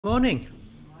Morning.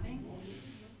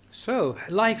 So,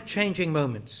 life-changing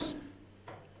moments.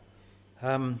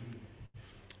 So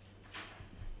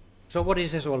what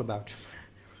is this all about?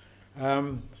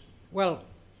 Well,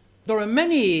 there are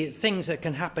many things that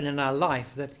can happen in our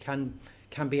life that can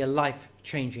be a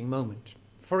life-changing moment.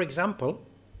 For example,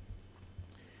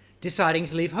 deciding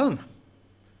to leave home.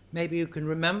 Maybe you can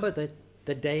remember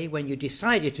the day when you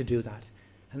decided to do that,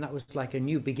 and that was like a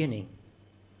new beginning,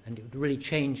 and it really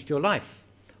changed your life.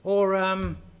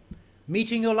 Or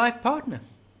meeting your life partner.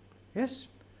 Yes.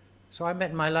 So I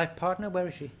met my life partner. Where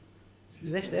is she?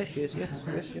 There she is.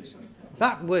 Yes.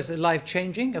 That was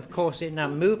life-changing. Of course, in our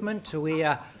movement, we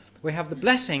have the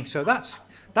blessing. So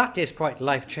that is quite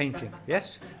life-changing.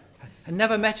 Yes. I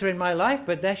never met her in my life,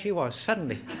 but there she was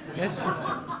suddenly. Yes.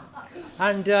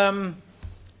 And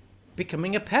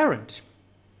becoming a parent.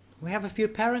 We have a few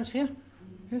parents here.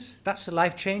 Yes. That's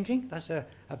life-changing. That's a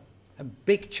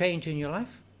big change in your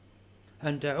life.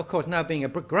 And of course, now being a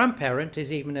grandparent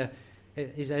is even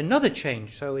is another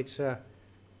change. So it's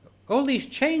all these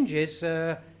changes.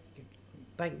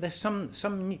 Like there's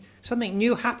something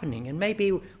new happening, and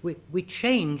maybe we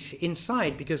change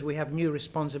inside because we have new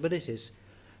responsibilities.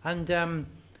 And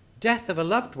death of a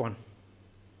loved one,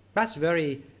 that's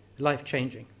very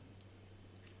life-changing.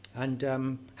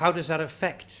 And how does that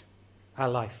affect our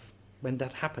life when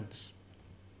that happens?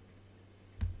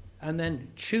 And then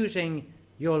choosing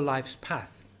your life's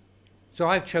path. So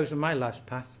I've chosen my life's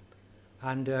path,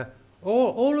 and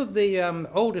all of the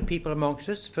older people amongst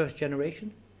us, first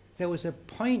generation, there was a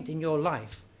point in your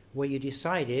life where you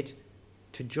decided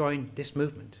to join this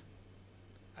movement.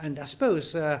 And I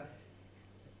suppose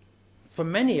for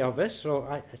many of us,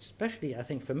 or especially I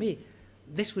think for me,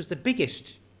 this was the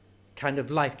biggest kind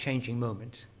of life-changing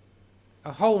moment,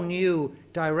 a whole new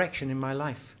direction in my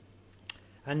life.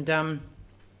 And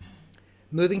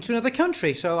moving to another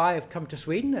country. So I have come to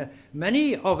Sweden.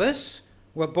 Many of us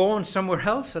were born somewhere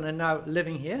else and are now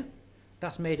living here.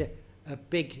 That's made a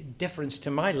big difference to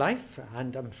my life,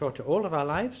 and I'm sure to all of our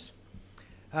lives.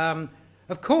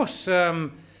 Of course,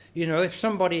 you know, if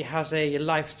somebody has a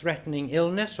life-threatening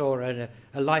illness or a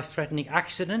life-threatening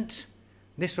accident,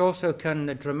 this also can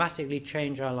dramatically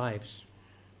change our lives.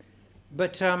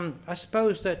 But I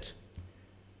suppose that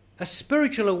a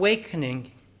spiritual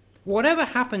awakening, whatever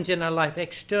happens in our life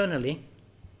externally,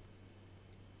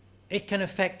 it can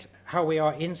affect how we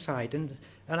are inside. And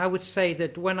I would say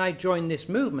that when I joined this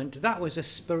movement, that was a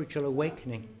spiritual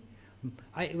awakening.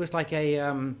 It was like a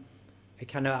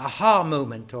kind of aha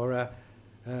moment, or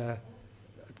a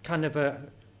kind of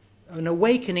an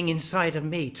awakening inside of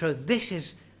me. So this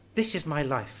is my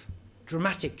life.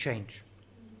 Dramatic change.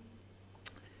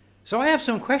 So I have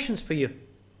some questions for you.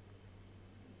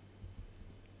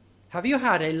 Have you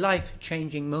had a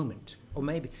life-changing moment? Or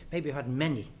maybe you had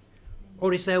many.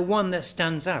 Or is there one that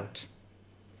stands out?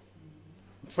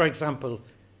 For example,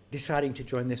 deciding to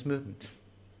join this movement.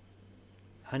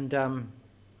 And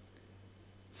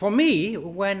for me,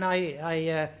 when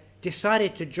I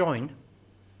decided to join,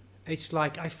 it's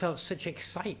like I felt such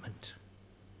excitement.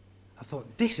 I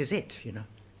thought, this is it, you know.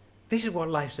 This is what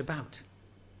life's about.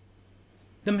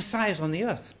 The Messiah's on the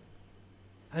earth.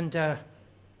 And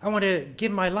I want to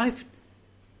give my life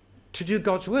to do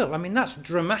God's will. I mean, that's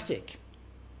dramatic.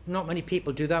 Not many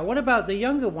people do that. What about the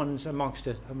younger ones amongst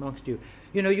you?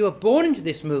 You know, you were born into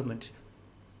this movement.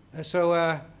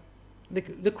 So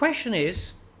the question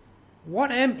is,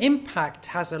 what impact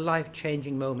has a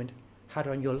life-changing moment had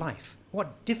on your life?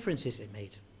 What difference has it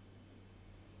made?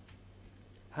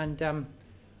 And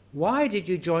why did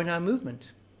you join our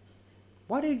movement?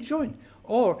 Why did you join?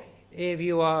 Or if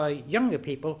you are younger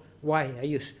people,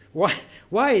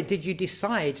 why did you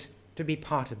decide to be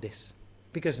part of this?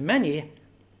 Because many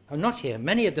are not here.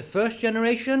 Many of the first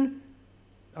generation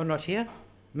are not here.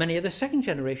 Many of the second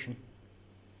generation.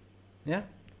 Yeah?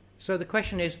 So the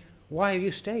question is, why have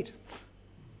you stayed?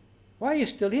 Why are you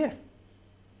still here?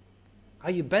 Are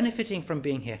you benefiting from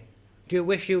being here? Do you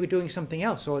wish you were doing something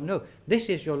else? Or no, this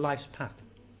is your life's path.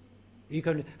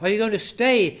 Are you going to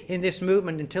stay in this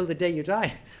movement until the day you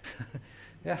die?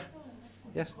 Yeah.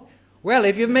 Yes. Well,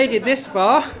 if you've made it this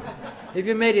far,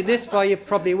 you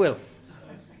probably will.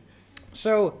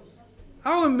 So,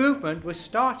 our movement was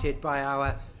started by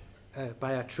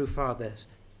our true fathers,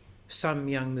 Sam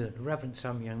Myung Moon, Reverend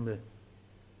Sam Myung Moon.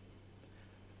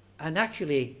 And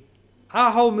actually,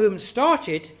 our whole movement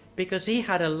started because he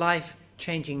had a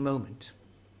life-changing moment.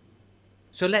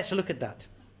 So let's look at that.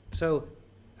 So,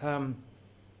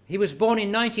 he was born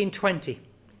in 1920.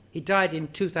 He died in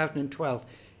 2012.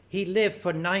 He lived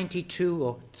for 92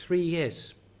 or 3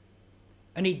 years.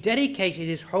 And he dedicated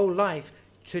his whole life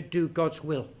to do God's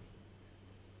will.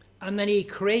 And then he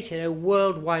created a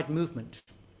worldwide movement.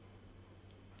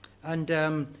 And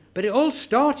but it all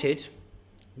started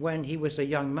when he was a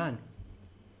young man.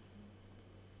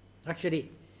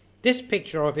 Actually, this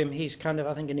picture of him, he's kind of,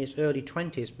 I think, in his early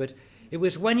 20s, but it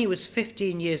was when he was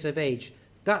 15 years of age,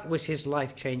 that was his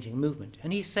life-changing movement.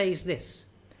 And he says this,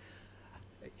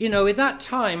 you know, at that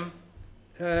time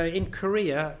in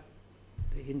Korea,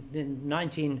 in the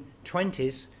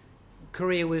 1920s,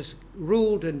 Korea was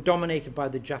ruled and dominated by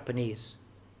the Japanese.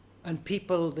 And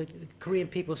the Korean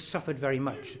people suffered very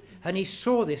much. And he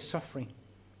saw this suffering.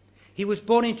 He was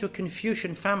born into a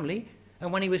Confucian family,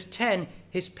 and when he was 10,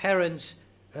 his parents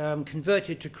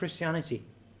converted to Christianity.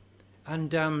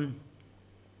 And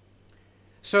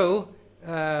so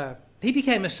he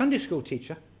became a Sunday school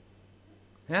teacher,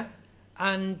 yeah?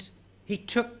 And he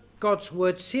took God's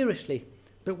word seriously.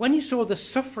 But when he saw the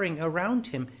suffering around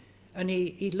him, and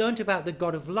he learned about the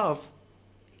God of love,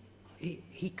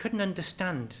 he couldn't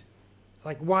understand,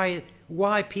 like,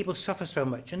 why people suffer so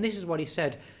much. And this is what he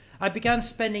said: I began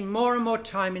spending more and more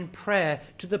time in prayer,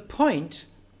 to the point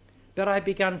that I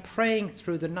began praying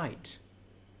through the night.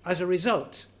 As a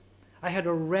result, I had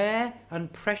a rare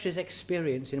and precious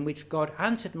experience in which God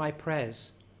answered my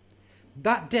prayers.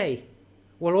 That day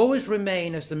will always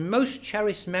remain as the most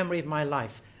cherished memory of my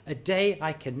life, a day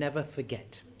I can never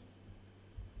forget.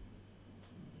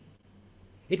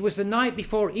 It was the night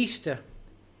before Easter,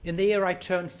 in the year I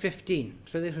turned 15,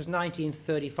 so this was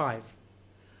 1935.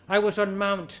 I was on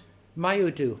Mount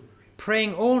Mayudu,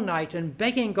 praying all night and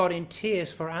begging God in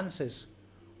tears for answers.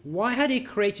 Why had he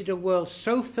created a world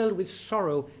so filled with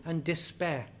sorrow and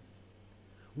despair?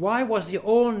 Why was the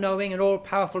all-knowing and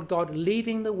all-powerful God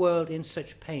leaving the world in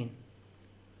such pain?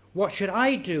 What should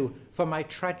I do for my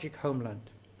tragic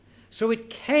homeland? So it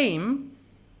came,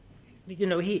 you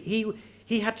know,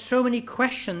 he had so many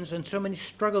questions and so many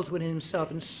struggles within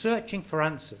himself and searching for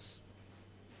answers.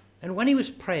 And when he was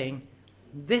praying,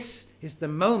 this is the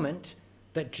moment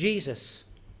that Jesus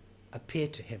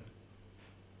appeared to him.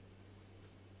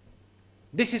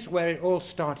 This is where it all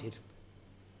started.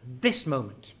 This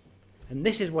moment. And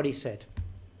this is what he said.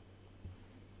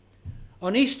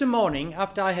 On Easter morning,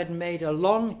 after I had made a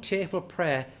long, tearful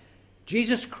prayer,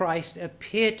 Jesus Christ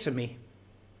appeared to me.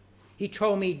 He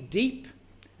told me deep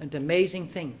and amazing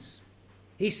things.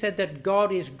 He said that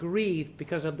God is grieved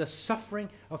because of the suffering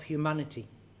of humanity.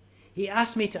 He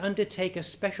asked me to undertake a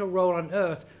special role on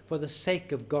earth for the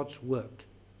sake of God's work.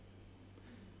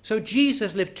 So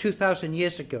Jesus lived 2,000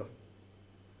 years ago.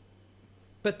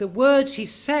 But the words he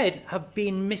said have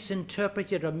been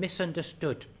misinterpreted or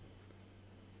misunderstood.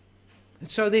 And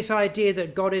so this idea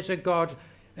that God is a God,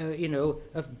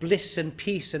 of bliss and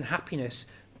peace and happiness.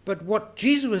 But what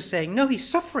Jesus was saying, no, he's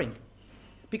suffering.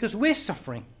 Because we're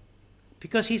suffering.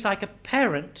 Because he's like a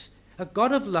parent, a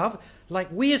God of love. Like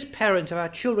we as parents of our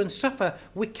children suffer,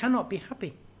 we cannot be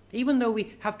happy, even though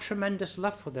we have tremendous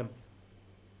love for them.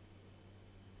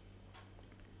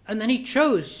 And then he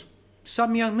chose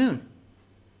Sun Myung Moon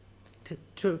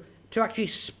to actually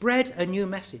spread a new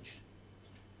message.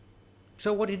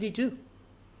 So what did he do?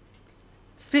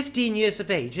 15 years of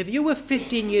age. If you were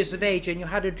 15 years of age and you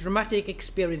had a dramatic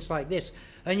experience like this,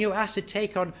 and you were asked to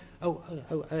take on a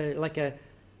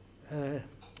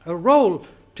role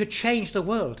to change the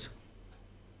world,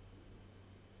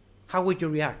 how would you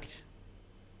react?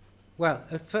 Well,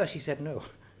 at first he said, no,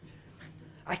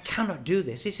 I cannot do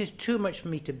this. This is too much for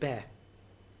me to bear.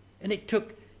 And it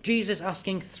took Jesus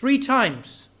asking 3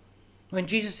 times when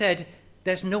Jesus said,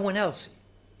 there's no one else.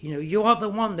 You are the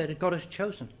one that God has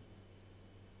chosen.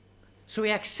 So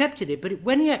he accepted it. But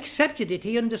when he accepted it,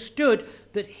 he understood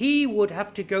that he would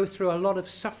have to go through a lot of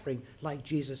suffering like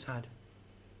Jesus had.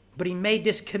 But he made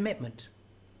this commitment.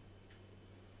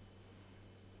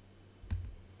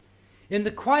 In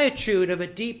the quietude of a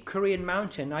deep Korean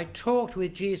mountain, I talked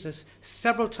with Jesus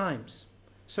several times.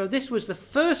 So this was the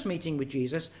first meeting with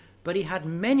Jesus, but he had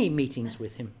many meetings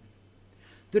with him.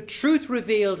 The truth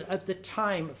revealed at the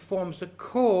time forms the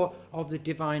core of the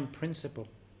divine principle.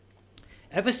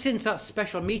 Ever since that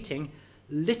special meeting,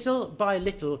 little by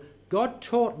little, God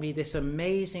taught me this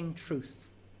amazing truth.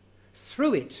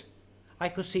 Through it, I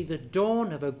could see the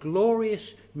dawn of a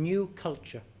glorious new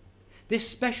culture. This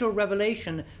special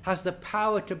revelation has the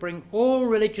power to bring all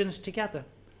religions together.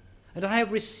 And I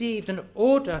have received an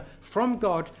order from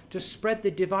God to spread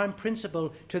the divine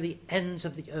principle to the ends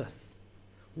of the earth.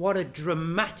 What a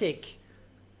dramatic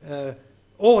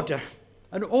order.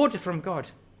 An order from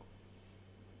God.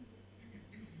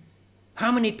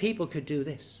 How many people could do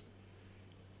this?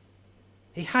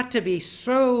 He had to be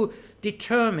so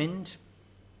determined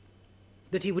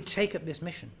that he would take up this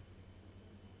mission.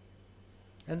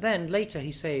 And then later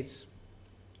he says,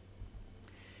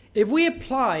 if we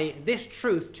apply this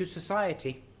truth to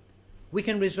society, we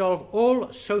can resolve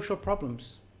all social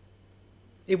problems.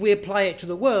 If we apply it to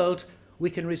the world, we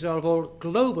can resolve all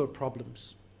global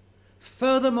problems.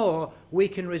 Furthermore, we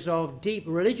can resolve deep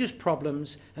religious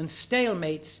problems and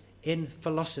stalemates in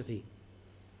philosophy.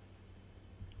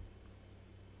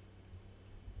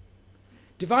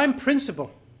 Divine principle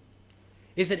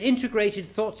is an integrated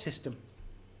thought system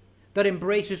that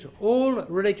embraces all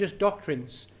religious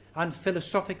doctrines and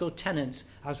philosophical tenets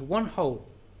as one whole,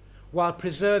 while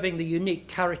preserving the unique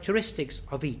characteristics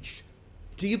of each.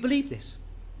 Do you believe this?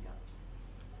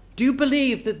 Do you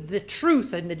believe that the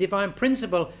truth in the divine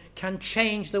principle can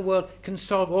change the world, can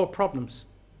solve all problems?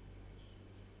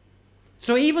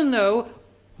 So even though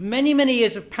many, many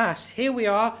years have passed, here we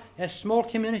are, a small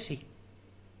community.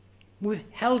 We've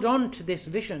held on to this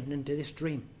vision and to this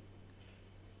dream.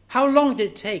 How long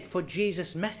did it take for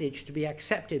Jesus' message to be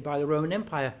accepted by the Roman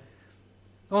Empire?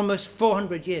 Almost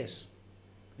 400 years.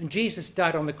 And Jesus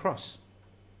died on the cross.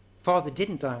 Father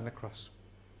didn't die on the cross.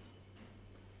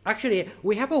 Actually,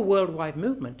 we have a worldwide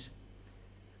movement.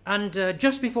 And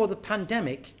just before the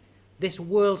pandemic, this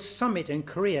World Summit in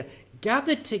Korea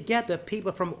gathered together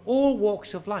people from all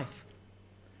walks of life.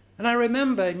 And I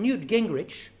remember Newt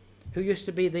Gingrich, who used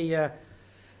to be the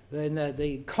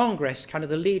Congress, kind of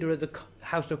the leader of the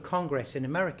House of Congress in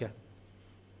America.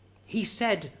 He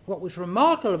said what was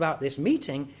remarkable about this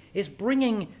meeting is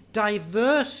bringing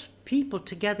diverse people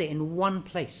together in one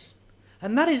place.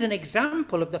 And that is an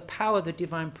example of the power of the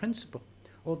divine principle,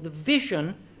 or the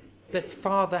vision that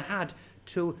Father had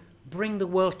to bring the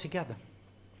world together.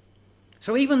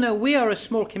 So even though we are a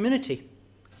small community,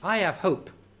 I have hope.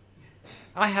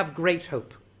 I have great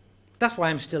hope. That's why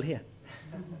I'm still here.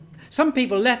 Some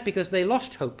people left because they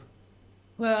lost hope.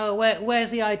 Well, where's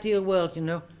the ideal world, you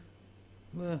know?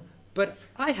 But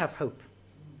I have hope.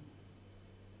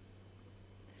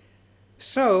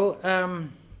 So,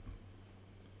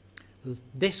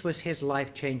 this was his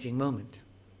life-changing moment.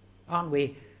 Aren't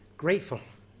we grateful?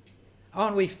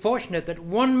 Aren't we fortunate that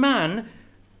one man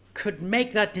could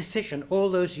make that decision all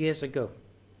those years ago?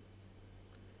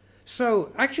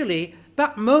 So, actually,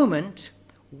 that moment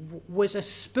was a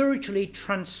spiritually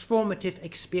transformative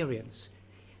experience.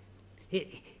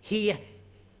 His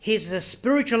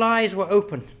spiritual eyes were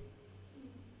opened.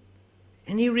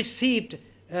 And he received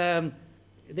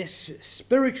this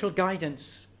spiritual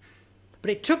guidance.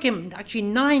 But it took him actually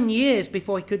 9 years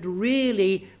before he could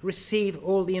really receive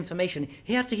all the information.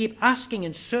 He had to keep asking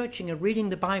and searching and reading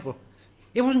the Bible.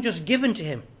 It wasn't just given to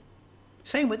him.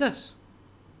 Same with us.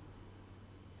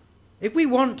 If we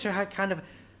want to have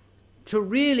to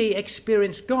really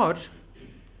experience God,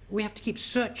 we have to keep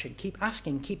searching, keep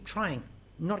asking, keep trying,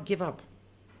 not give up.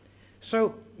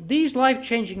 So these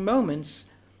life-changing moments,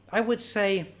 I would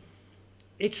say,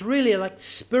 it's really like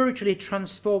spiritually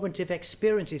transformative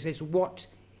experiences is what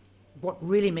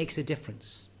really makes a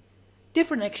difference.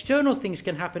 Different external things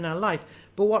can happen in our life,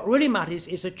 but what really matters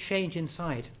is a change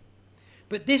inside.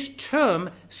 But this term,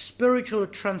 spiritual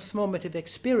transformative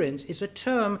experience, is a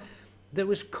term that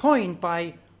was coined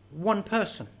by one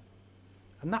person.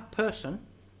 And that person,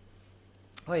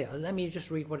 let me just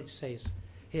read what it says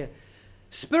here.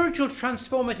 Spiritual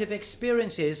transformative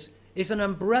experiences is an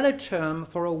umbrella term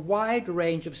for a wide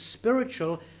range of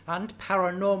spiritual and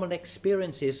paranormal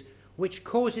experiences which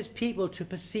causes people to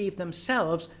perceive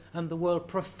themselves and the world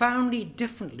profoundly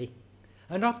differently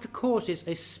and often causes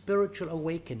a spiritual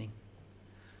awakening.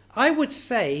 I would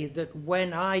say that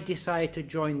when I decided to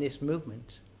join this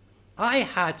movement, I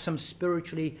had some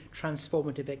spiritually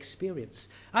transformative experience.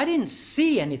 I didn't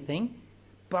see anything,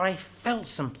 but I felt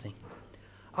something.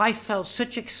 I felt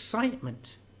such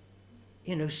excitement.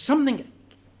 You know, something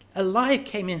alive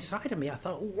came inside of me. I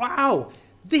thought, wow,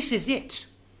 this is it.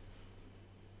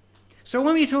 So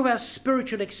when we talk about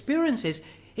spiritual experiences,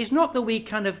 it's not that we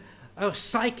kind of are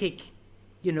psychic,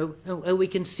 you know, we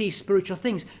can see spiritual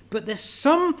things, but there's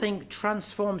something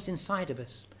transforms inside of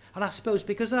us. And I suppose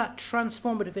because of that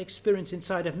transformative experience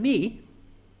inside of me,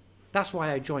 that's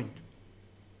why I joined.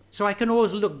 So I can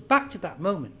always look back to that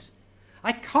moment.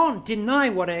 I can't deny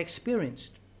what I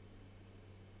experienced.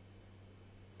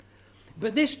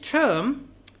 But this term,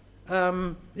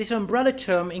 this umbrella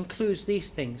term includes these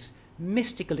things.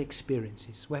 Mystical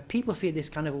experiences, where people feel this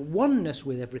kind of oneness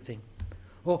with everything.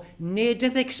 Or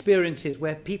near-death experiences,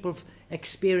 where people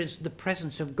experience the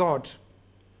presence of God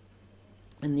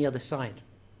in the other side.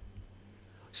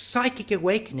 Psychic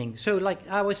awakening, so like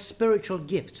our spiritual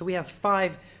gifts. So we have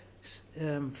 5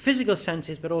 physical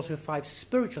senses, but also 5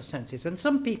 spiritual senses. And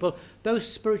some people, those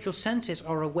spiritual senses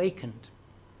are awakened.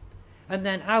 And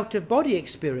then out-of-body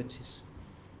experiences.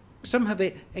 Some have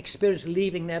experienced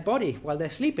leaving their body while they're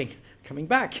sleeping, coming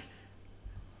back.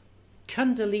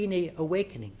 Kundalini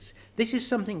awakenings. This is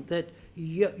something that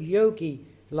yogi,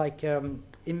 like in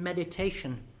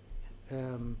meditation,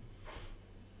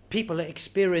 people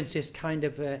experience this kind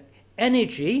of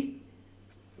energy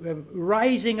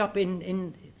rising up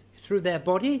in through their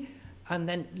body and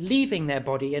then leaving their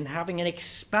body and having an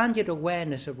expanded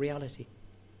awareness of reality.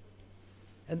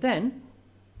 And then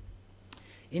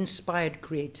inspired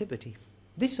creativity.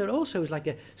 This also is like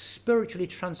a spiritually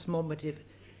transformative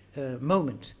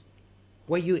moment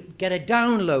where you get a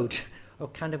download or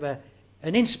kind of an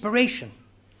inspiration.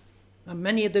 And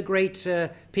many of the great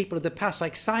people of the past,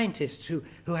 like scientists who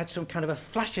had some kind of a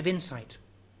flash of insight.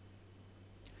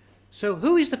 So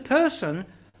who is the person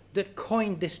that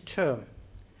coined this term?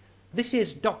 This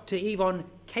is Dr. Yvonne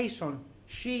Caisson.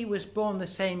 She was born the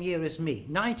same year as me,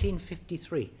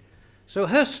 1953. So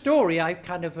her story, I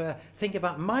kind of think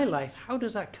about my life. How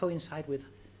does that coincide with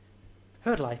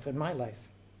her life and my life?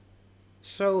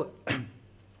 So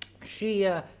she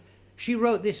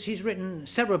wrote this. She's written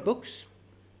several books.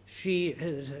 She's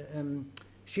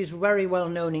very well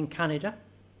known in Canada,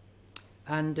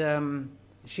 and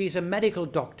she's a medical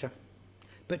doctor,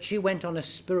 but she went on a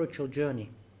spiritual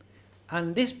journey.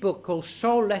 And this book called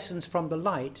Soul Lessons from the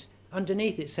Light,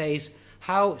 underneath it says,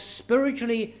 how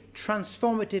spiritually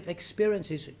transformative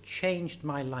experiences changed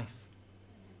my life.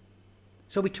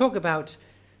 So we talk about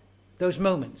those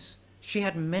moments. She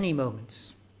had many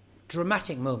moments,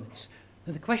 dramatic moments.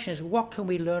 And the question is, what can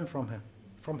we learn from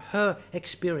her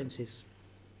experiences?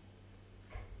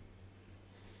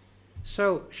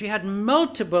 So she had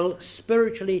multiple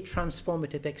spiritually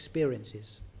transformative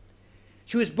experiences.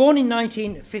 She was born in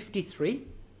 1953,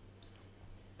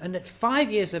 and at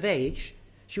 5 years of age,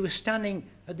 she was standing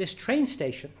at this train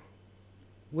station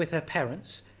with her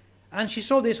parents, and she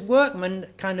saw this workman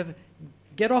kind of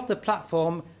get off the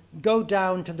platform, go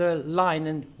down to the line,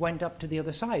 and went up to the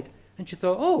other side. And she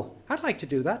thought, oh, I'd like to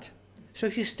do that. So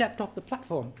she stepped off the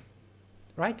platform,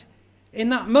 right? In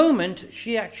that moment,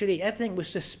 she actually, everything was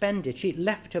suspended. She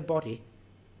left her body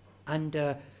and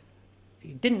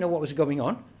didn't know what was going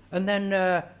on. And then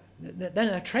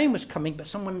a train was coming, but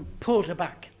someone pulled her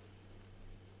back.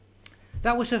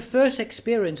 That was her first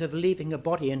experience of leaving her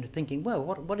body and thinking, well,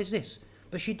 what is this?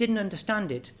 But she didn't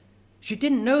understand it. She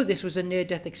didn't know this was a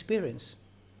near-death experience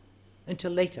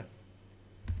until later.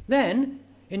 Then,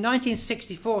 in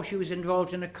 1964, she was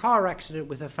involved in a car accident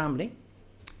with her family.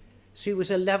 She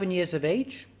was 11 years of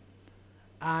age,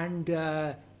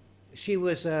 and she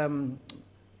was, her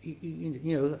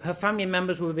family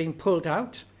members were being pulled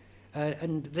out,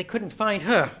 and they couldn't find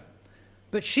her.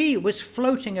 But she was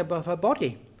floating above her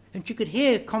body, and she could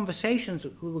hear conversations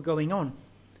that were going on.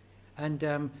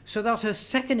 And so that was her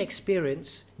second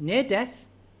experience, near death,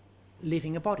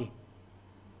 leaving a body.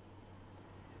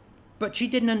 But she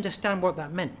didn't understand what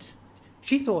that meant.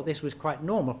 She thought this was quite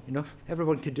normal,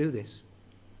 everyone could do this.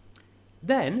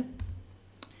 Then,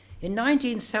 in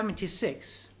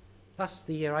 1976, that's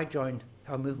the year I joined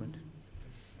our movement,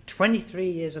 23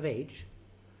 years of age,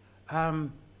 so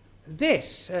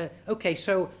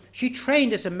she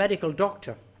trained as a medical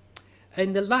doctor.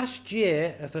 In the last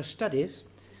year of her studies,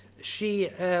 she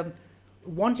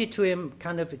wanted to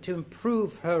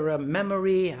improve her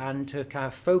memory and her kind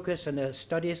of focus and her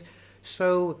studies.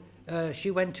 So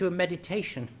she went to a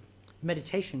meditation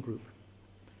group,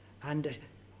 and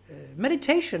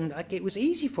meditation, it was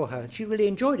easy for her. She really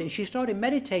enjoyed it. She started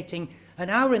meditating an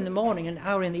hour in the morning, an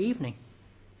hour in the evening.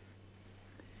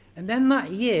 And then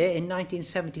that year, in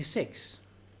 1976,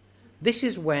 this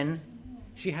is when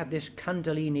she had this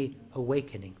Kundalini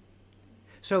awakening.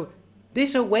 So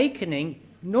this awakening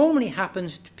normally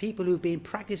happens to people who've been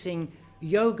practicing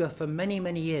yoga for many,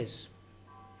 many years.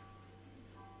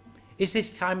 It's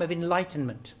this time of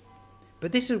enlightenment.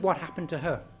 But this is what happened to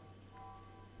her.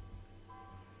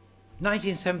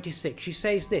 1976, she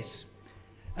says this: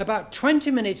 about 20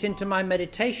 minutes into my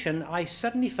meditation, I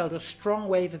suddenly felt a strong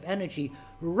wave of energy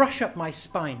rush up my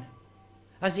spine.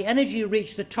 As the energy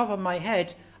reached the top of my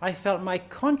head, I felt my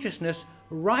consciousness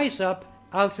rise up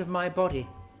out of my body.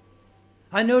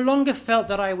 I no longer felt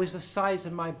that I was the size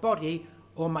of my body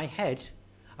or my head.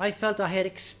 I felt I had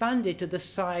expanded to the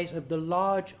size of the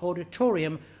large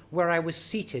auditorium where I was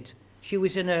seated. She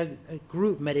was in a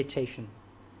group meditation.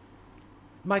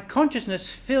 My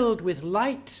consciousness filled with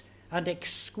light and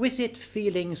exquisite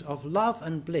feelings of love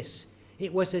and bliss.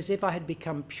 It was as if I had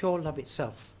become pure love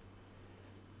itself.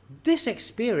 This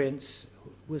experience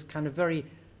was kind of very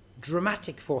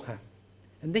dramatic for her.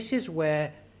 And this is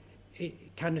where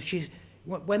it kind of,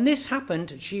 when this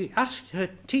happened, she asked her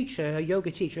teacher, her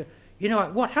yoga teacher, you know,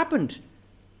 what happened?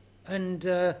 And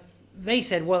they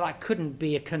said, well, that couldn't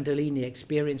be a Kundalini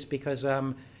experience because,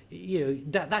 you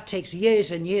know, that takes years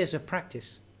and years of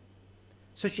practice.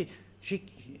 So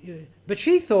but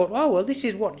she thought, oh, well, this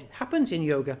is what happens in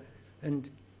yoga.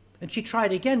 And she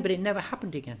tried again, but it never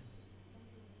happened again.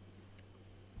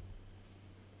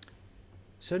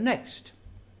 So next,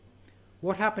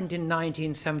 what happened in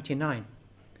 1979?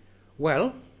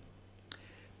 Well,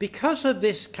 because of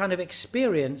this kind of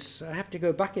experience, I have to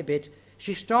go back a bit,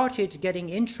 she started getting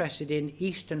interested in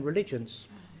Eastern religions.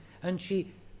 And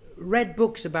she read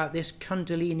books about this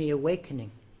Kundalini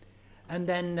awakening. And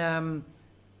then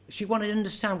she wanted to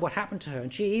understand what happened to her.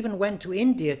 And she even went to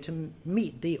India to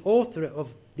meet the author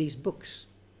of these books.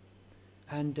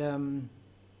 And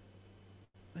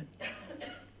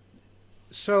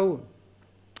so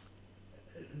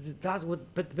that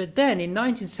would, but then in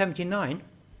 1979,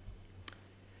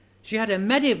 she had a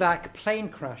medevac plane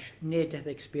crash, near-death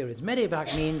experience.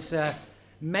 Medevac means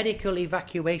medical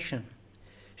evacuation.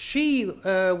 She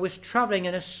was traveling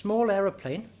in a small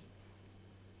aeroplane,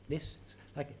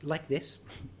 like this.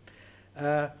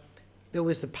 There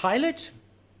was the pilot,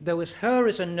 there was her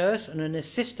as a nurse and an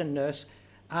assistant nurse,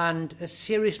 and a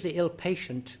seriously ill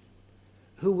patient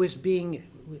who was being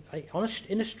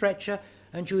in a stretcher,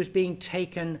 and she was being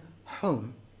taken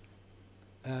home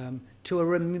to a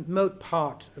remote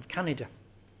part of Canada.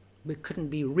 It couldn't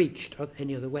be reached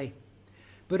any other way.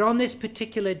 But on this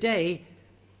particular day,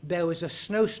 there was a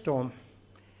snowstorm,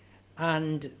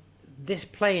 and this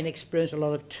plane experienced a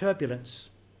lot of turbulence.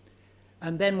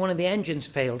 And then one of the engines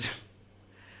failed.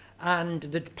 And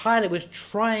the pilot was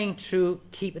trying to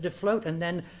keep it afloat, and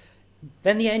then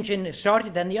the engine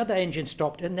started, then the other engine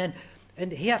stopped, and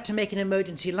he had to make an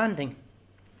emergency landing.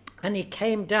 And he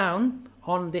came down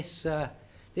on this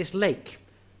lake.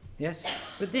 Yes,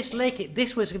 but this lake,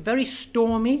 this was very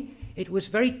stormy, it was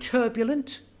very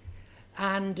turbulent,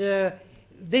 and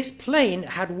this plane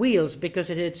had wheels because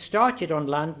it had started on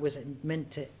land, was meant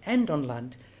to end on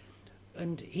land.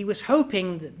 And he was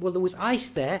hoping that, well, there was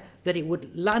ice there, that it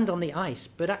would land on the ice.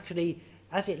 But actually,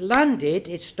 as it landed,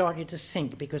 it started to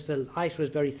sink because the ice was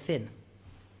very thin.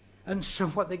 And so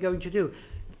what they're going to do,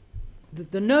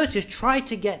 the nurses tried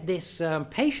to get this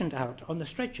patient out on the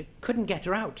stretcher, couldn't get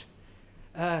her out.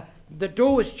 The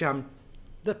door was jammed.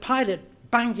 The pilot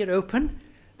banged it open.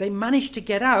 They managed to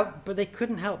get out, but they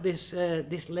couldn't help this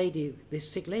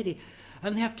sick lady.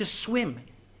 And they have to swim.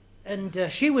 And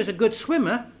she was a good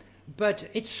swimmer, but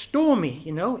it's stormy,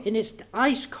 you know, and it's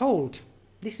ice cold.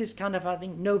 This is kind of, I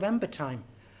think, November time.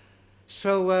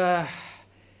 So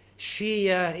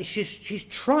she's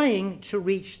trying to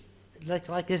reach,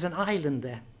 like there's an island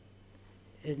there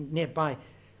nearby.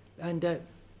 And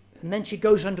then she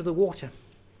goes under the water.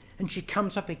 And she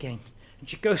comes up again. And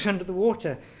she goes under the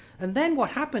water. And then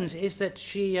what happens is that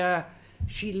she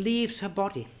leaves her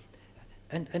body.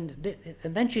 And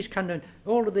then she's kind of,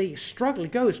 all of the struggle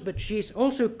goes, but she's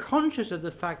also conscious of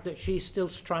the fact that she's still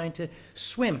trying to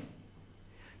swim.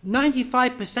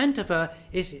 95% of her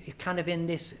is kind of in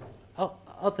this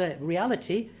other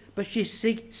reality, but she's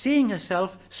seeing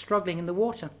herself struggling in the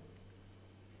water.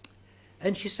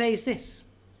 And she says this: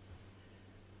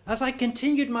 as I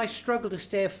continued my struggle to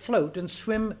stay afloat and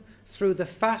swim through the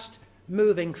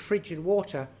fast-moving frigid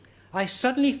water, I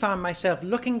suddenly found myself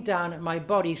looking down at my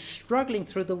body struggling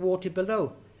through the water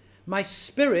below. My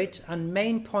spirit and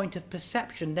main point of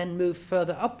perception then moved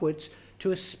further upwards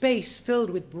to a space filled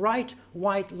with bright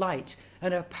white light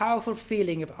and a powerful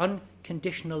feeling of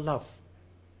unconditional love.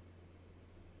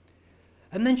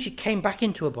 And then she came back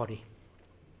into her body.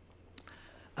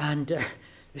 And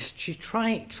she's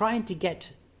trying to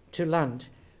get to land.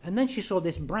 And then she saw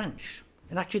this branch.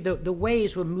 And actually the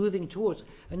waves were moving towards,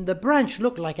 and the branch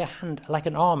looked like a hand, like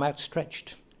an arm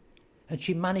outstretched. And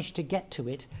she managed to get to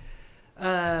it.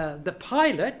 The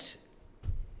pilot,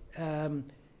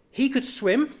 he could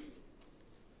swim,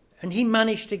 and he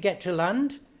managed to get to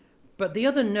land. But the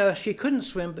other nurse, she couldn't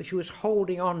swim, but she was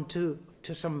holding on to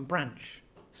some branch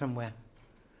somewhere.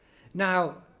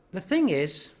 Now, the thing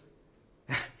is,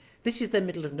 this is the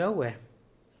middle of nowhere.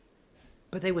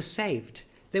 But they were saved.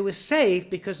 They were saved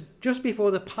because just before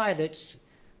the pilot's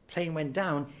plane went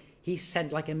down, he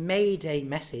sent like a mayday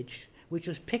message, which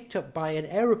was picked up by an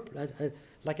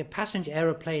like a passenger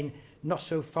aeroplane not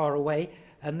so far away,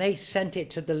 and they sent it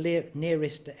to the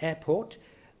nearest airport,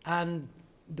 and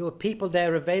there were people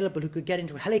there available who could get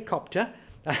into a helicopter.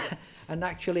 And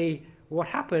actually what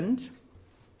happened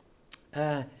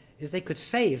is they could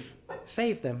save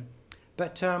them.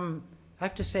 But I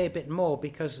have to say a bit more,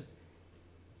 because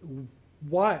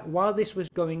while this was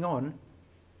going on,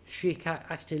 she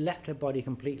actually left her body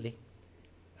completely,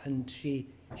 and she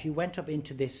went up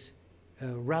into this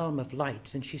realm of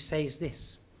light, and she says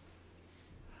this: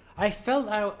 I felt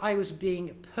I was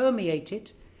being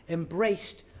permeated,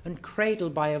 embraced and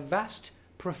cradled by a vast,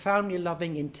 profoundly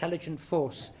loving, intelligent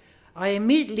force. I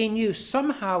immediately knew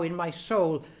somehow in my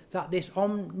soul that this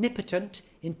omnipotent,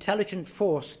 intelligent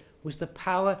force was the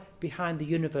power behind the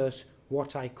universe,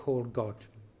 what I call God.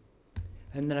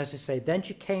 And then, as I say, then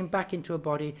she came back into her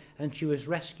body and she was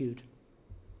rescued.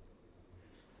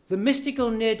 The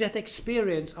mystical near-death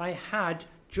experience I had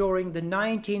during the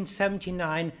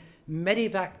 1979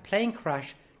 Medevac plane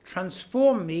crash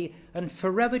transformed me and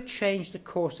forever changed the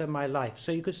course of my life.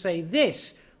 So you could say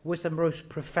this was the most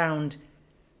profound,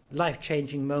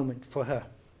 life-changing moment for her,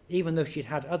 even though she'd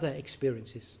had other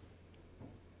experiences.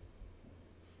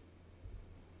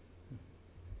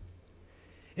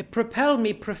 It propelled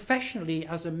me professionally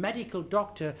as a medical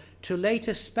doctor to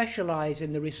later specialize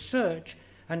in the research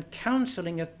and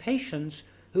counseling of patients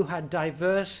who had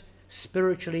diverse,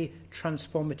 spiritually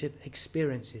transformative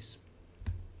experiences.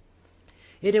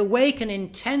 It awakened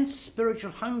intense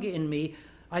spiritual hunger in me.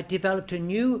 I developed a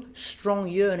new, strong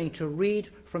yearning to read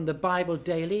from the Bible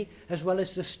daily, as well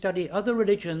as to study other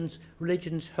religions'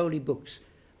 holy books.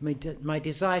 My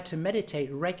desire to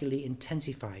meditate regularly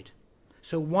intensified.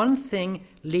 So one thing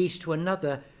leads to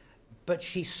another, but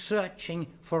she's searching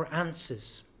for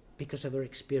answers because of her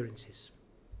experiences.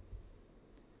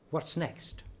 What's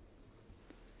next?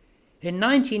 In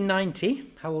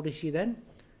 1990, how old is she then?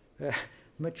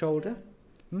 Much older.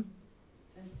 27?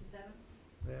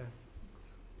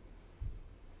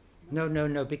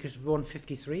 No, because born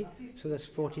 53, so that's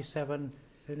 47,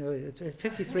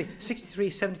 53, 63,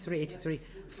 73, 83,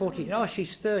 40. Oh,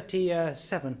 she's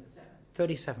 37.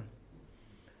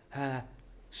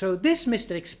 So this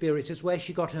mystical experience is where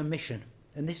she got her mission.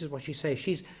 And this is what she says.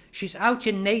 She's out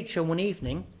in nature one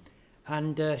evening,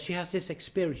 and she has this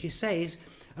experience. She says,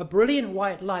 a brilliant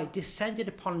white light descended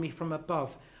upon me from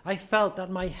above. I felt that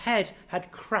my head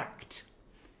had cracked,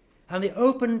 and the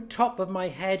open top of my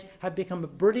head had become a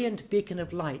brilliant beacon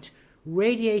of light,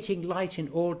 radiating light in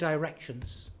all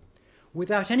directions.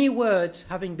 Without any words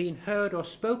having been heard or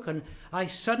spoken, I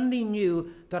suddenly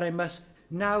knew that I must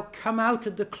now come out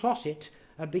of the closet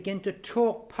and begin to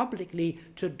talk publicly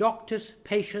to doctors,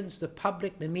 patients, the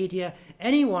public, the media,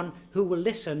 anyone who will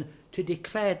listen, to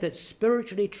declare that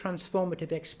spiritually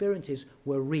transformative experiences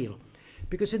were real.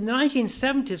 Because in the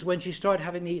 1970s, when she started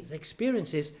having these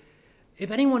experiences,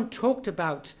 if anyone talked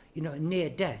about, near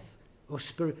death or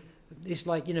spirit, it's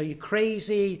like, you're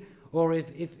crazy, or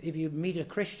if you meet a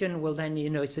Christian, well then,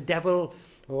 it's the devil,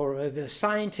 or a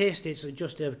scientist, it's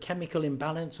just a chemical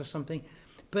imbalance or something.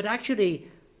 But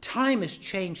actually, time has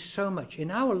changed so much.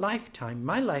 In our lifetime,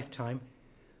 my lifetime,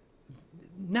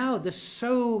 now there's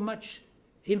so much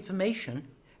information,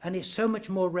 and it's so much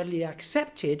more readily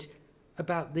accepted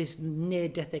about these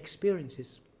near-death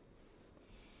experiences.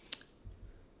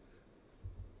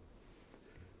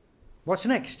 What's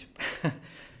next?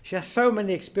 She has so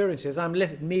many experiences. I'm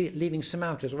leaving some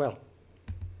out as well.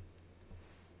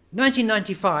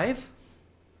 1995.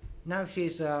 Now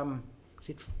she's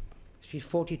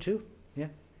 42. Yeah.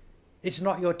 It's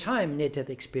not your time, near-death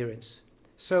experience.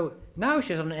 So now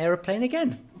she's on an aeroplane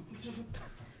again.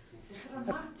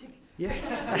 Yeah.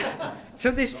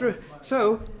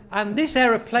 And this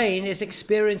aeroplane is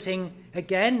experiencing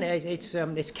again.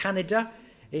 It's Canada.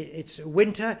 It's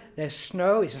winter. There's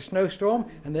snow. It's a snowstorm,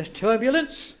 and there's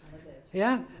turbulence.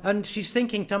 Yeah. And she's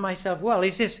thinking to myself, well,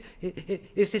 is this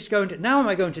going to? Now am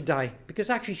I going to die? Because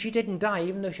actually, she didn't die,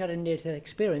 even though she had a near-death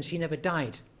experience. She never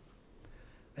died.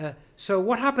 So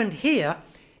what happened here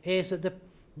is that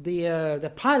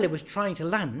the pilot was trying to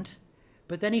land,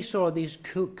 but then he saw these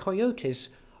coyotes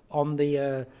on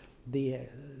the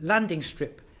landing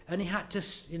strip, and he had to,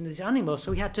 these animals,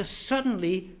 so he had to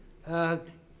suddenly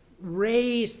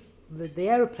raise the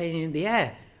aeroplane in the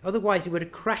air. Otherwise, he would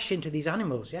have crashed into these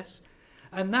animals, yes?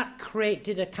 And that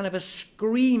created a kind of a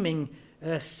screaming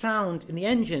sound in the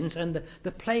engines, and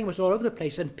the plane was all over the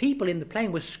place, and people in the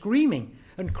plane were screaming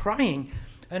and crying.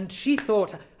 And she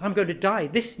thought, I'm going to die.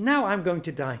 Now I'm going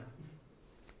to die.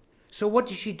 So what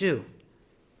did she do?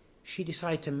 She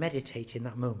decided to meditate in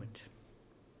that moment,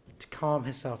 to calm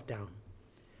herself down.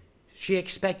 She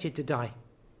expected to die.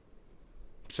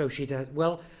 So she did,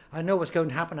 well, I know what's going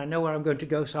to happen. I know where I'm going to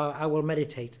go, so I will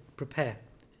meditate, prepare.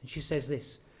 And she says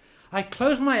this: I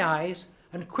closed my eyes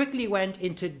and quickly went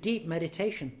into deep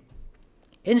meditation.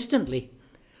 Instantly,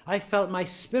 I felt my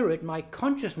spirit, my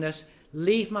consciousness,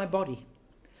 leave my body.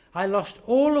 I lost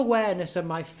all awareness of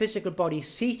my physical body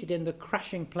seated in the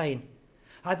crashing plane.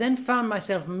 I then found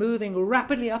myself moving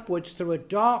rapidly upwards through a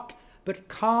dark but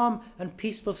calm and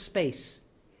peaceful space.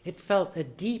 It felt a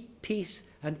deep peace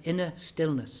and inner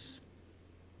stillness.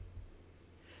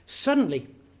 Suddenly,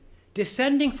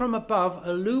 descending from above,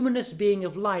 a luminous being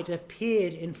of light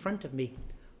appeared in front of me,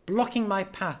 blocking my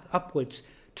path upwards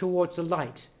towards the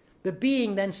light. The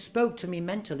being then spoke to me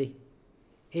mentally.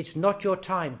 "It's not your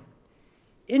time."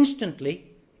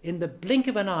 Instantly, in the blink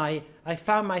of an eye, I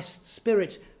found my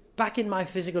spirit back in my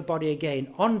physical body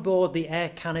again, on board the Air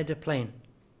Canada plane.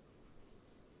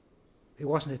 It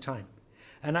wasn't a time.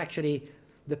 And actually,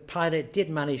 the pilot did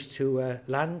manage to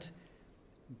land.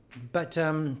 But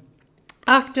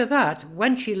after that,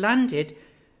 when she landed,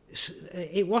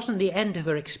 it wasn't the end of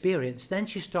her experience. Then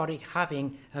she started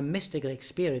having a mystical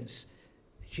experience.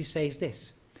 She says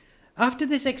this: "After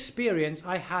this experience,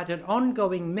 I had an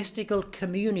ongoing mystical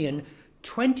communion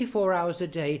 24 hours a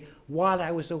day while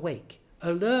I was awake,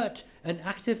 alert and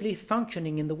actively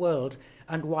functioning in the world,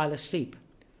 and while asleep.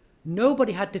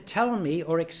 Nobody had to tell me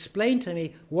or explain to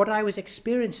me what I was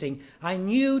experiencing. I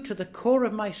knew to the core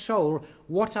of my soul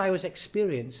what I was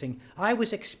experiencing. I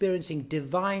was experiencing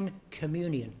divine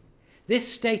communion. This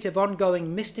state of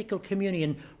ongoing mystical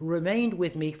communion remained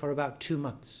with me for about 2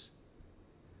 months."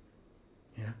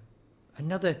 Yeah.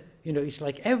 Another, it's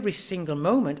like every single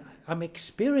moment I'm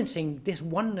experiencing this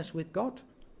oneness with God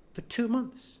for 2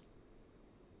 months.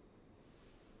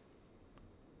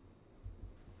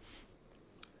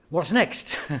 What's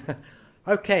next?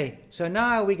 Okay, so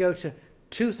now we go to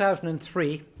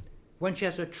 2003, when she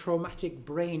has a traumatic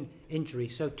brain injury.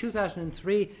 So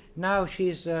 2003, now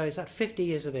she's, is that 50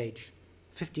 years of age?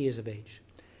 50 years of age.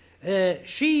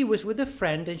 She was with a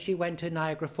friend and she went to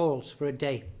Niagara Falls for a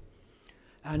day.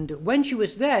 And when she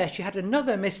was there, she had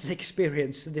another mystical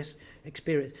experience,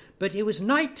 But it was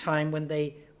night time when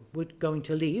they were going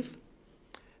to leave.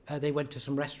 They went to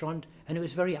some restaurant and it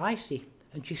was very icy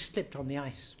and she slipped on the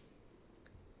ice.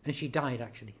 And she died,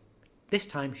 actually. This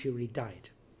time she really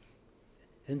died.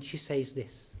 And she says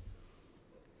this.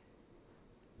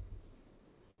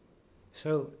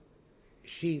 So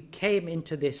she came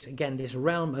into this, again, this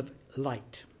realm of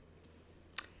light.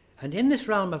 And in this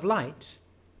realm of light,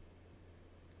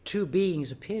 2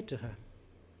 beings appeared to her.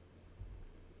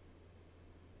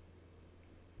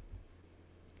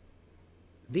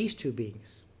 These 2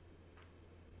 beings.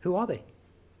 Who are they?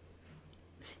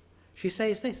 She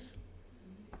says this: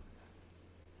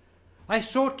 "I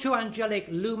saw 2 angelic,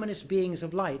 luminous beings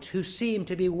of light who seemed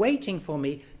to be waiting for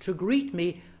me to greet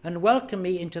me and welcome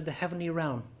me into the heavenly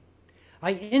realm.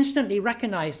 I instantly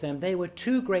recognized them. They were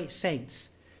 2 great saints,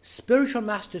 spiritual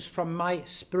masters from my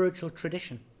spiritual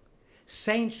tradition,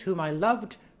 saints whom I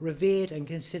loved, revered, and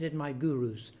considered my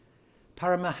gurus,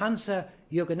 Paramahansa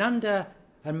Yogananda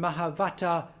and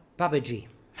Mahavata Babaji."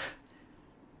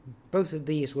 Both of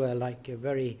these were like a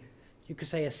very, you could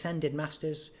say, ascended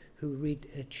masters who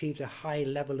achieved a high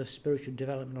level of spiritual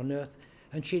development on earth,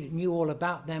 and she knew all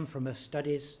about them from her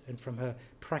studies and from her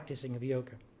practicing of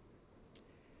yoga.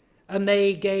 And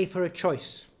they gave her a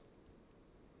choice.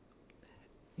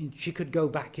 She could go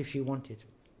back if she wanted.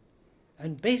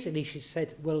 And basically she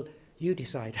said, "Well, you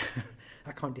decide."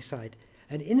 I can't decide.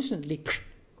 And instantly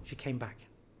she came back.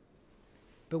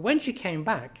 But when she came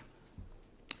back,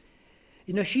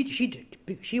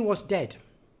 she was dead.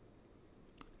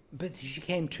 But she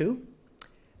came to,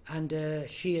 and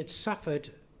she had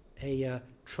suffered a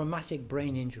traumatic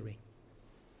brain injury.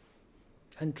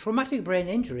 And traumatic brain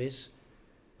injuries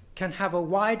can have a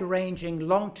wide-ranging,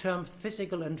 long-term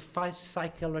physical and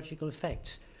psychological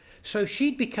effects. So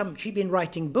she'd been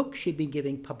writing books, she'd been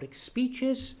giving public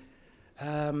speeches,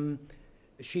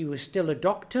 she was still a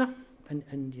doctor,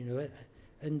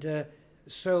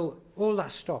 so all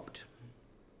that stopped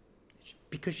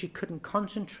because she couldn't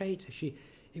concentrate.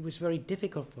 It was very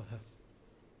difficult for her.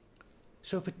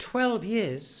 So for 12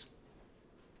 years,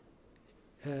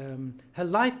 her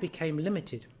life became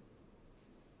limited.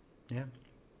 Yeah.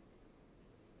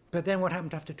 But then what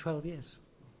happened after 12 years?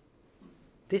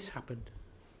 This happened.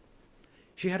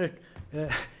 She had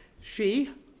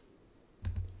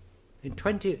in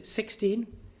 2016,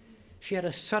 she had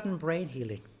a sudden brain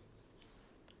healing.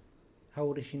 How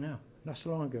old is she now? Not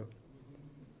so long ago.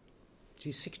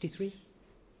 She's 63.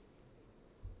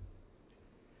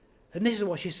 And this is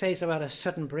what she says about a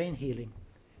sudden brain healing.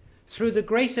 "Through the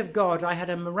grace of God, I had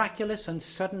a miraculous and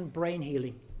sudden brain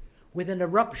healing, with an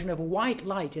eruption of white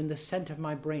light in the center of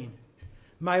my brain.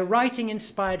 My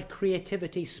writing-inspired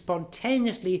creativity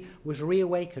spontaneously was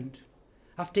reawakened.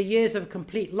 After years of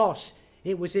complete loss,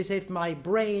 it was as if my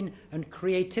brain and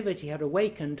creativity had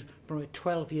awakened from a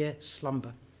 12-year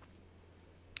slumber.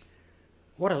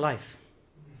 What a life.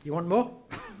 You want more?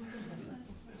 Too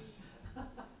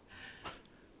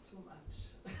much.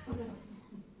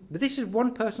 But this is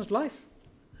one person's life.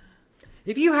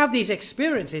 If you have these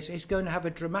experiences, it's going to have a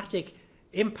dramatic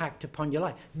impact upon your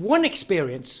life. One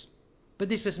experience, but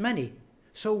this was many.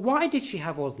 So why did she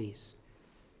have all these?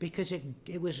 Because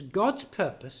it was God's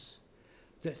purpose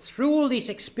that through all these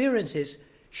experiences,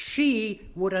 she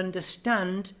would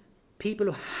understand people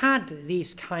who had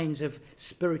these kinds of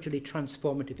spiritually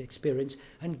transformative experience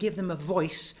and give them a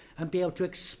voice and be able to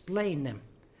explain them.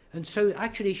 And so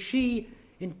actually she,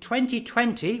 in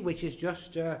 2020, which is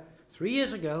just 3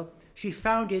 years ago, she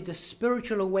founded the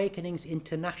Spiritual Awakenings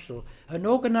International, an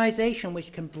organization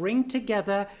which can bring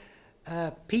together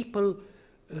people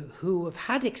who have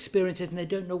had experiences and they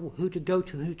don't know who to go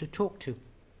to, who to talk to.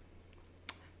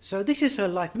 So this is her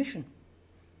life mission.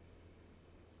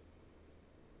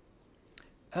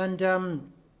 And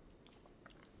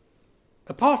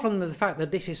apart from the fact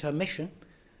that this is her mission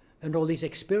and all these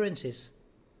experiences,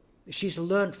 she's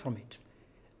learned from it.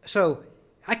 So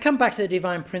I come back to the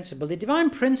divine principle. The divine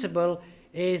principle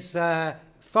is,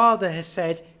 Father has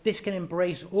said, this can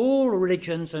embrace all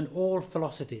religions and all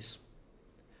philosophies.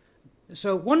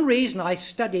 So one reason I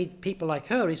studied people like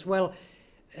her is, well,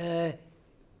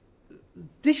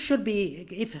 this should be,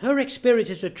 if her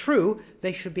experiences are true,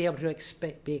 they should be able to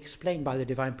be explained by the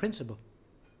divine principle.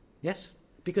 Yes?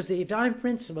 Because the divine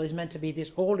principle is meant to be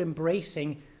this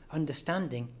all-embracing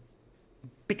understanding.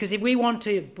 Because if we want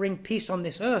to bring peace on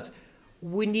this earth,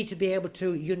 we need to be able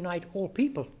to unite all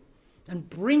people and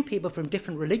bring people from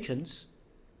different religions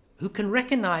who can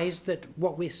recognize that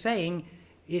what we're saying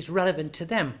is relevant to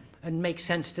them and makes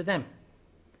sense to them.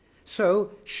 So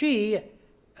she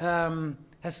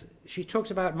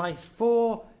talks about my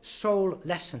 4 soul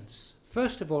lessons.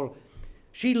 First of all,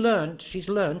 she's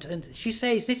learned, and she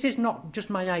says, this is not just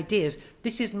my ideas,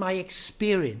 this is my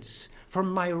experience.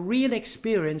 From my real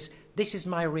experience, this is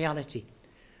my reality.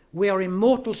 We are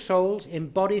immortal souls in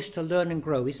bodies to learn and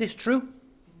grow. Is this true?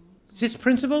 Is this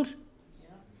principled?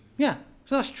 Yeah,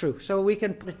 so that's true. So we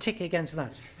can put a tick against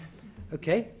that.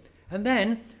 Okay? And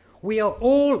then, we are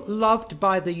all loved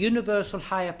by the universal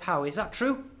higher power. Is that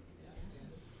true?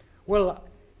 Well,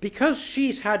 because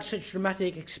she's had such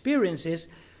dramatic experiences,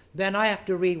 then I have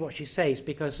to read what she says,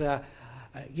 because,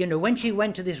 when she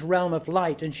went to this realm of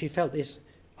light and she felt this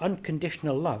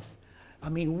unconditional love, I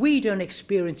mean, we don't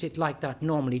experience it like that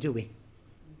normally, do we?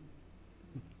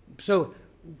 So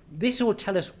this will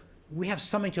tell us we have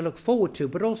something to look forward to,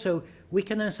 but also we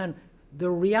can understand the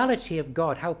reality of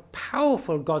God, how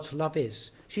powerful God's love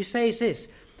is. She says this,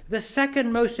 the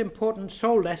second most important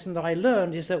soul lesson that I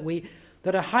learned is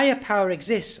that a higher power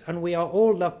exists and we are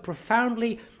all loved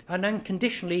profoundly and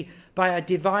unconditionally by a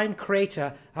divine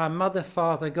creator, our Mother,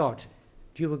 Father, God.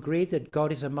 Do you agree that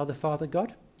God is a Mother, Father,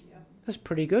 God? Yeah. That's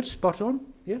pretty good, spot on,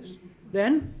 yes.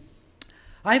 Then,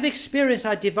 I've experienced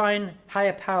our divine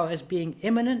higher power as being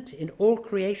immanent in all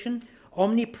creation,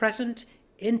 omnipresent,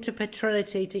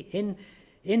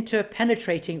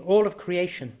 interpenetrating all of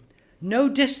creation. No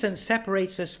distance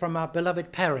separates us from our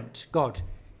beloved parent, God.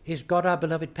 Is God our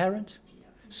beloved parent? Yeah.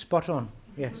 Spot on,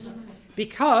 yes.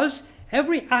 Because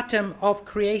every atom of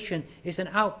creation is an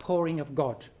outpouring of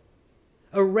God,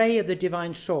 a ray of the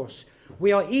divine source.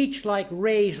 We are each like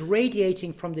rays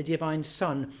radiating from the divine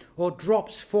sun, or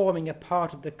drops forming a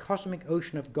part of the cosmic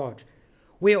ocean of God.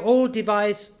 We are all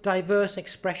diverse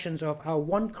expressions of our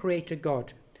one creator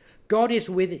God. God is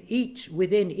within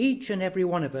each and every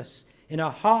one of us. In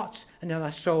our hearts and in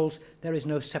our souls, there is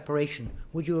no separation.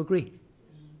 Would you agree?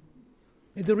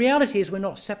 The reality is we're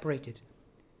not separated.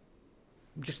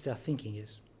 Just our thinking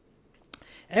is.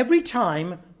 Every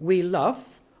time we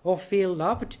love or feel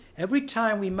loved, every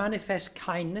time we manifest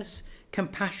kindness,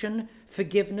 compassion,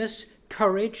 forgiveness,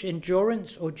 courage,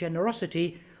 endurance, or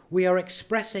generosity, we are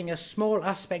expressing a small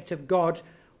aspect of God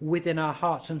within our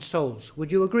hearts and souls.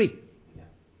 Would you agree? Yeah.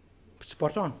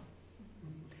 Spot on.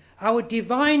 Our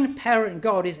divine parent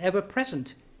God is ever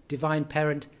present. Divine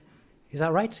parent, is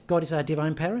that right? God is our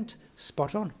divine parent?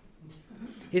 Spot on.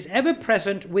 Is ever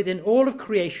present within all of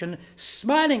creation,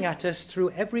 smiling at us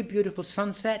through every beautiful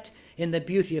sunset, in the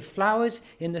beauty of flowers,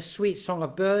 in the sweet song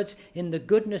of birds, in the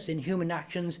goodness in human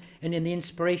actions, and in the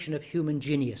inspiration of human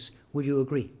genius. Would you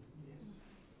agree? Yes.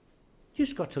 You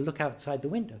just got to look outside the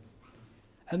window.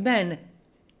 And then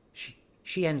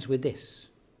she ends with this.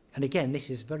 And again, this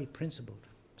is very principled.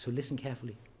 So listen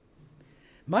carefully.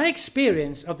 My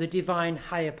experience of the divine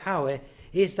higher power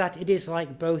is that it is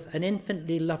like both an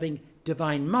infinitely loving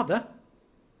Divine Mother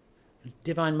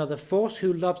Force,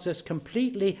 who loves us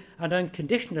completely and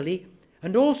unconditionally,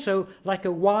 and also like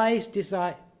a wise,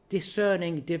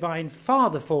 discerning Divine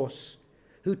Father Force,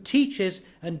 who teaches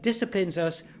and disciplines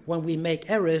us when we make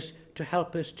errors to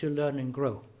help us to learn and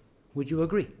grow. Would you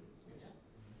agree?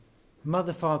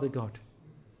 Mother, Father, God.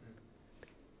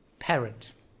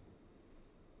 Parent.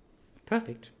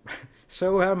 Perfect.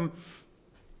 So,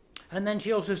 and then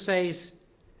she also says,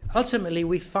 ultimately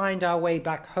we find our way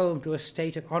back home to a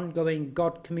state of ongoing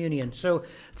God communion. So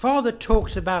Father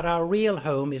talks about our real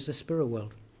home is the spirit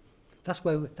world.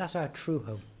 That's our true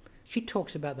home. She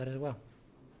talks about that as well.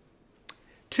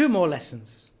 2 more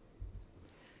lessons.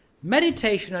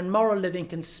 Meditation and moral living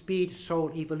can speed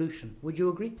soul evolution. Would you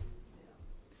agree?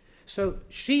 So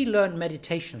she learned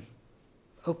meditation,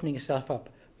 opening herself up.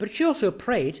 But she also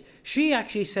prayed. She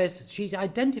actually says she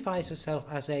identifies herself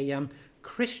as a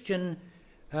Christian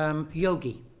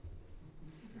yogi.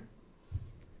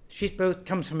 She both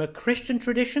comes from a Christian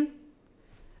tradition,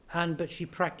 but she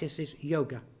practices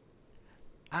yoga.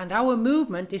 And our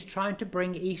movement is trying to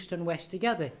bring East and West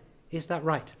together. Is that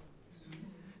right?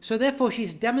 So therefore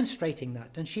she's demonstrating that,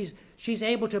 and she's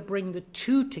able to bring the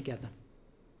two together.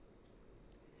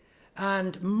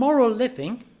 And moral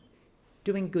living,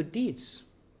 doing good deeds.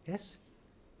 Yes?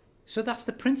 So that's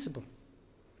the principle.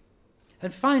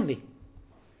 And finally,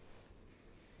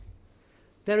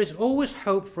 there is always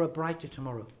hope for a brighter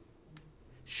tomorrow.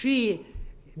 She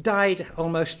died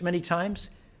almost many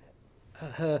times.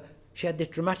 She had this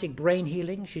dramatic brain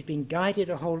healing. She's been guided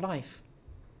her whole life.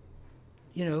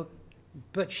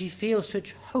 But she feels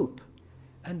such hope.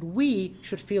 And we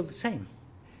should feel the same.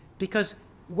 Because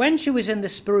when she was in the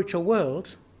spiritual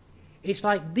world, it's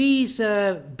like these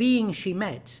beings she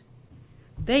met,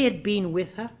 they had been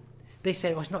with her. They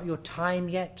said, it's not your time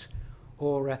yet.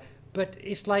 But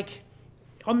it's like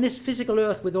on this physical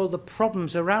earth with all the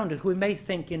problems around us, we may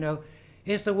think,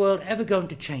 is the world ever going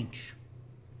to change?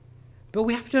 But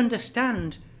we have to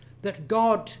understand that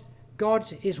God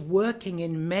is working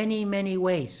in many, many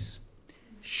ways.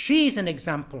 She's an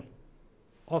example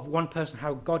of one person,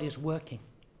 how God is working.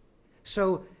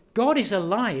 So God is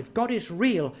alive, God is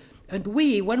real. And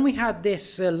when we had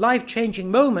this life-changing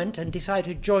moment and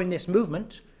decided to join this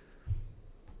movement,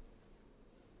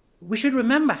 we should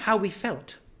remember how we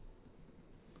felt.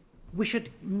 We should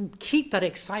keep that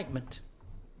excitement.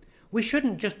 We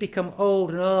shouldn't just become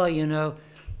old and,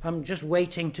 I'm just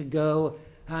waiting to go,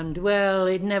 and, well,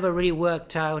 it never really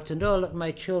worked out, and, look,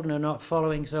 my children are not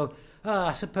following, so,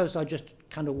 I suppose I'll just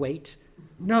kind of wait.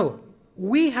 No,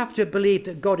 we have to believe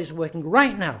that God is working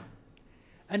right now.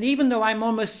 And even though I'm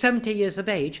almost 70 years of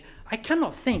age, I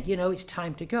cannot think, it's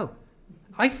time to go.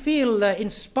 I feel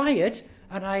inspired,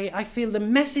 and I feel the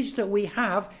message that we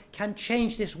have can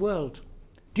change this world.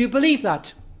 Do you believe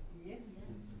that? Yes.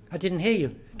 I didn't hear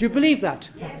you. Do you believe that?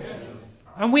 Yes.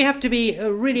 And we have to be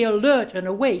really alert and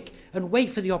awake and wait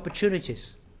for the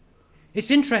opportunities. It's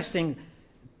interesting.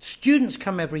 Students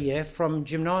come every year from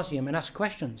gymnasium and ask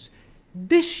questions.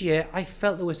 This year, I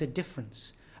felt there was a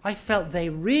difference. I felt they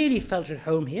really felt at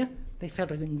home here. They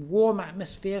felt a warm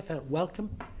atmosphere, felt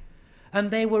welcome.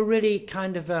 And they were really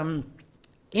kind of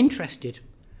interested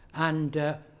and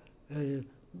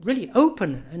really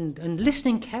open and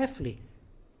listening carefully.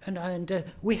 And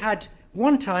we had,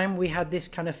 one time we had this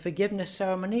kind of forgiveness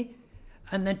ceremony,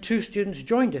 and then 2 students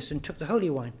joined us and took the holy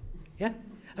wine. Yeah?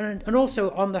 And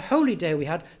also on the holy day we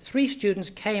had, 3 students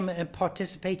came and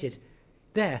participated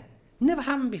there. Never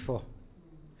happened before.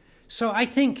 So I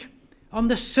think on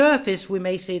the surface we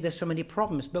may say there's so many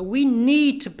problems, but we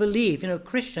need to believe.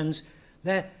 Christians,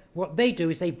 what they do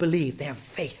is they believe, they have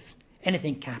faith.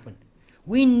 Anything can happen.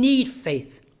 We need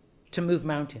faith to move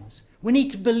mountains. We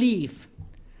need to believe,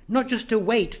 not just to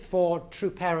wait for true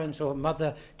parents or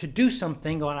mother to do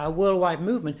something or our worldwide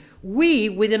movement. We,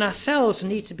 within ourselves,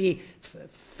 need to be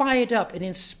fired up and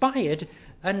inspired.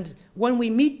 And when we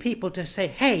meet people to say,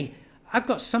 hey, I've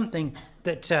got something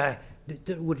that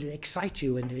would excite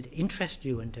you and interest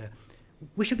you, and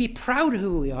we should be proud of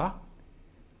who we are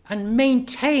and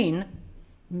maintain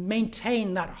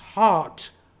that heart,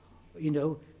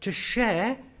 to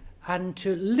share and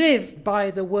to live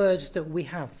by the words that we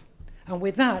have. And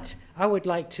with that, I would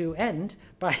like to end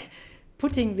by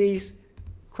putting these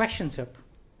questions up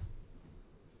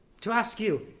to ask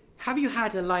you, have you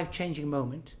had a life-changing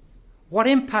moment? What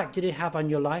impact did it have on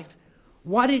your life?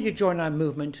 Why did you join our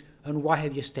movement, and why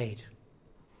have you stayed?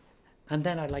 And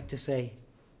then I'd like to say,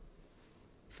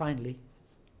 finally,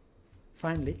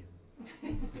 thank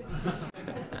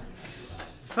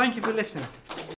you for listening.